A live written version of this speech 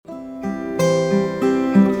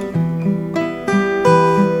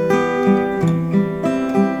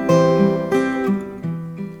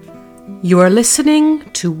You are listening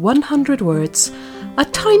to 100 Words, a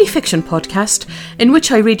tiny fiction podcast in which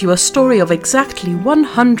I read you a story of exactly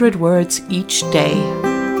 100 words each day.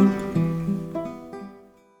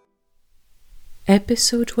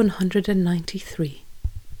 Episode 193.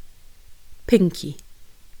 Pinky.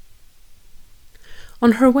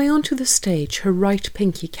 On her way onto the stage, her right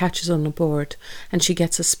pinky catches on a board and she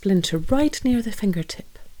gets a splinter right near the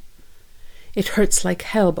fingertip. It hurts like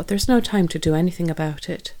hell, but there's no time to do anything about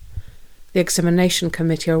it. The examination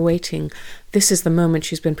committee are waiting. This is the moment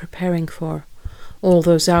she's been preparing for. All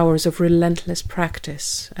those hours of relentless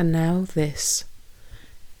practice, and now this.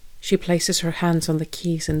 She places her hands on the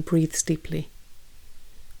keys and breathes deeply.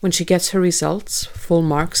 When she gets her results, full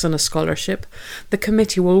marks on a scholarship, the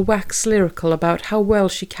committee will wax lyrical about how well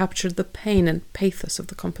she captured the pain and pathos of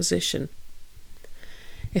the composition.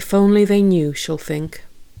 If only they knew, she'll think.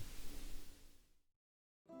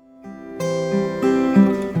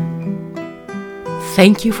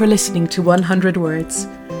 Thank you for listening to 100 Words.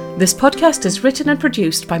 This podcast is written and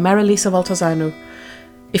produced by Marilisa Valtazano.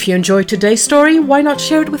 If you enjoyed today's story, why not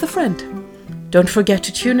share it with a friend? Don't forget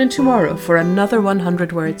to tune in tomorrow for another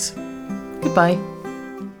 100 Words. Goodbye.